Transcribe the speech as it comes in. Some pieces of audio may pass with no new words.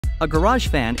A garage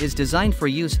fan is designed for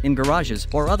use in garages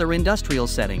or other industrial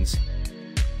settings.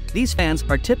 These fans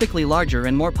are typically larger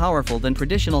and more powerful than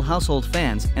traditional household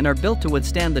fans and are built to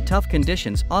withstand the tough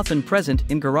conditions often present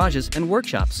in garages and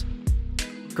workshops.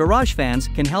 Garage fans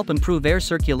can help improve air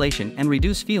circulation and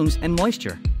reduce fumes and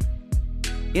moisture.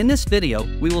 In this video,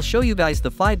 we will show you guys the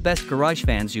 5 best garage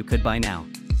fans you could buy now.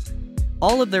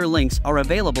 All of their links are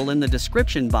available in the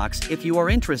description box if you are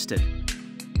interested.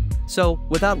 So,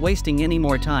 without wasting any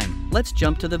more time, let's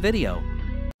jump to the video.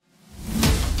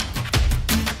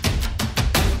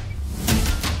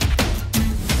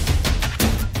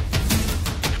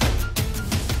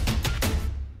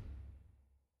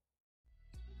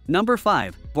 Number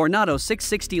 5. Vornado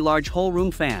 660 Large Whole Room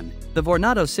Fan. The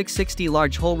Vornado 660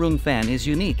 Large Whole Room Fan is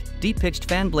unique. Deep-pitched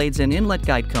fan blades and inlet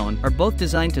guide cone are both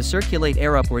designed to circulate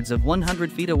air upwards of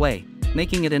 100 feet away,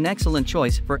 making it an excellent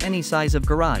choice for any size of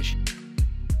garage.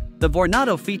 The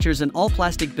Vornado features an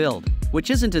all-plastic build, which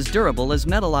isn't as durable as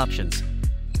metal options.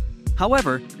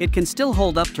 However, it can still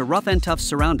hold up to rough and tough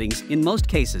surroundings in most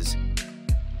cases.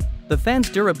 The fan's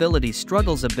durability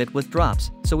struggles a bit with drops,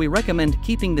 so we recommend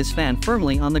keeping this fan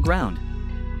firmly on the ground.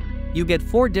 You get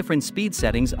 4 different speed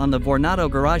settings on the Vornado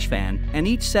garage fan, and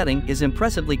each setting is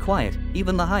impressively quiet,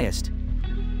 even the highest.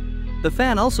 The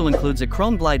fan also includes a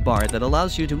chrome glide bar that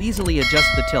allows you to easily adjust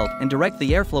the tilt and direct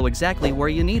the airflow exactly where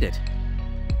you need it.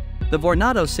 The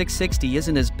Vornado 660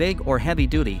 isn't as big or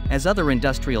heavy-duty as other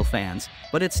industrial fans,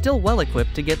 but it's still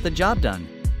well-equipped to get the job done.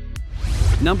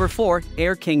 Number 4.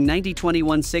 Air King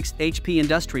 9021 6th HP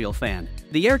Industrial Fan.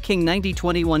 The Air King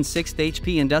 9021 6th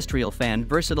HP Industrial Fan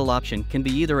versatile option can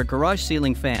be either a garage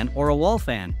ceiling fan or a wall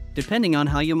fan, depending on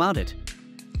how you mount it.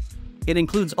 It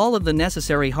includes all of the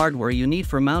necessary hardware you need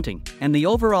for mounting, and the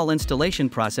overall installation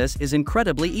process is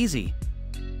incredibly easy.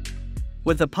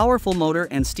 With a powerful motor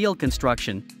and steel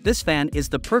construction, this fan is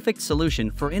the perfect solution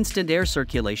for instant air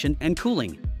circulation and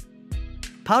cooling.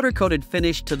 Powder-coated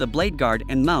finish to the blade guard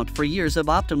and mount for years of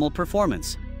optimal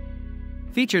performance.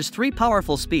 Features 3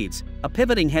 powerful speeds, a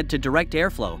pivoting head to direct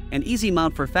airflow, an easy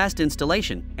mount for fast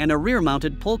installation, and a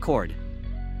rear-mounted pull cord.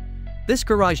 This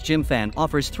garage gym fan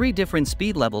offers 3 different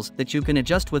speed levels that you can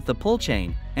adjust with the pull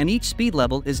chain, and each speed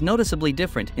level is noticeably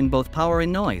different in both power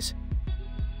and noise.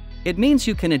 It means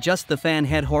you can adjust the fan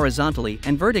head horizontally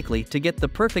and vertically to get the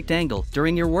perfect angle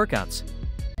during your workouts.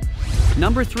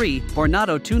 Number 3.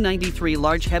 Vornado 293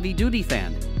 Large Heavy Duty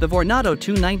Fan. The Vornado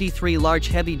 293 Large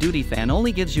Heavy Duty Fan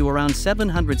only gives you around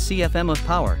 700 CFM of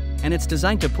power, and it's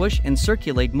designed to push and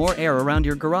circulate more air around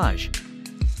your garage.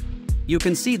 You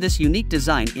can see this unique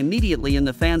design immediately in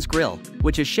the fan's grill,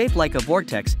 which is shaped like a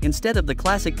vortex instead of the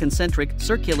classic concentric,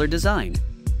 circular design.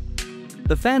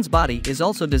 The fan's body is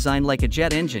also designed like a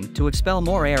jet engine to expel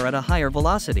more air at a higher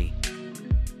velocity.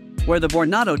 Where the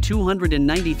Vornado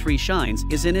 293 shines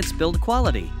is in its build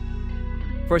quality.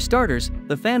 For starters,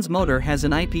 the fan's motor has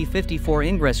an IP54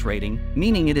 ingress rating,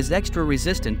 meaning it is extra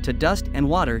resistant to dust and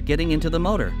water getting into the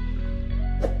motor.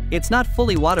 It's not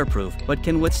fully waterproof but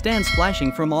can withstand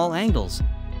splashing from all angles.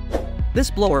 This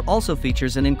blower also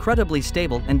features an incredibly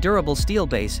stable and durable steel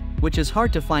base, which is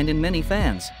hard to find in many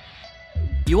fans.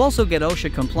 You also get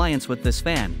OSHA compliance with this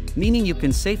fan, meaning you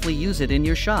can safely use it in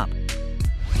your shop.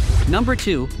 Number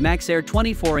 2. Maxx Air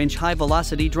 24-inch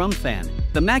High-Velocity Drum Fan.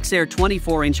 The Maxx Air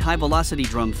 24-inch High-Velocity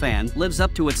Drum Fan lives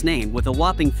up to its name with a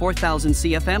whopping 4,000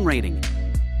 CFM rating.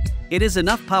 It is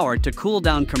enough power to cool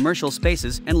down commercial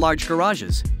spaces and large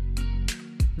garages.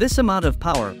 This amount of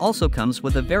power also comes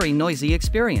with a very noisy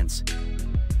experience.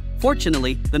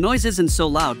 Fortunately, the noise isn't so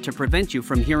loud to prevent you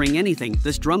from hearing anything.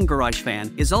 This drum garage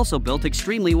fan is also built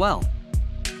extremely well.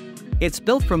 It's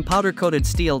built from powder-coated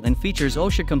steel and features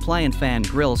OSHA-compliant fan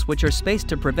grills which are spaced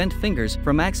to prevent fingers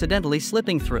from accidentally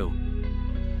slipping through.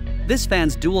 This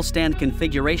fan's dual-stand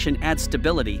configuration adds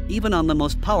stability even on the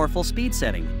most powerful speed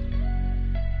setting.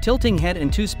 Tilting head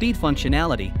and 2-speed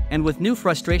functionality, and with new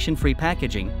frustration-free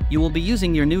packaging, you will be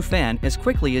using your new fan as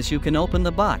quickly as you can open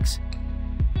the box.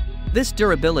 This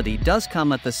durability does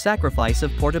come at the sacrifice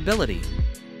of portability.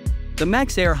 The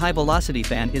Maxx Air High-Velocity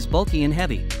Fan is bulky and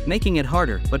heavy, making it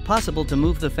harder but possible to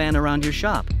move the fan around your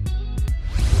shop.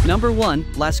 Number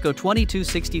 1. Lasko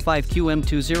 2265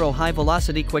 QM20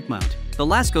 High-Velocity QuickMount. The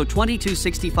Lasko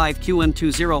 2265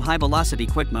 QM20 High-Velocity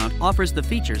QuickMount offers the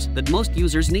features that most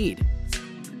users need.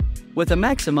 With a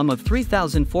maximum of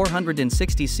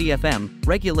 3,460 CFM,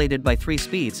 regulated by 3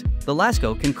 speeds, the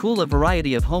Lasko can cool a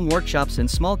variety of home workshops and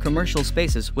small commercial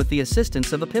spaces with the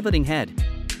assistance of a pivoting head.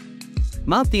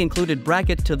 Mount the included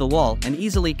bracket to the wall and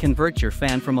easily convert your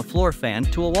fan from a floor fan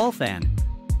to a wall fan.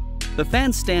 The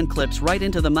fan stand clips right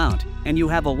into the mount, and you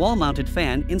have a wall-mounted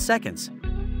fan in seconds.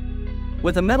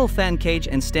 With a metal fan cage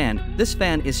and stand, this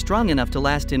fan is strong enough to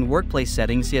last in workplace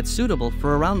settings yet suitable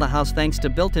for around the house thanks to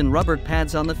built-in rubber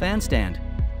pads on the fan stand.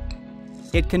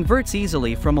 It converts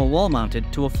easily from a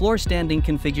wall-mounted to a floor-standing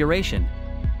configuration.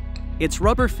 Its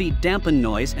rubber feet dampen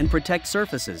noise and protect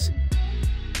surfaces.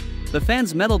 The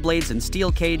fan's metal blades and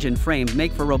steel cage and frame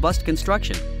make for robust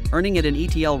construction, earning it an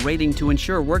ETL rating to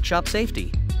ensure workshop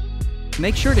safety.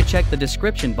 Make sure to check the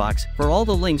description box for all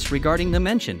the links regarding the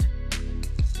mentioned.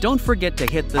 Don't forget to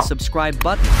hit the subscribe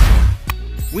button.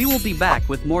 We will be back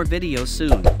with more videos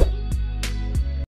soon.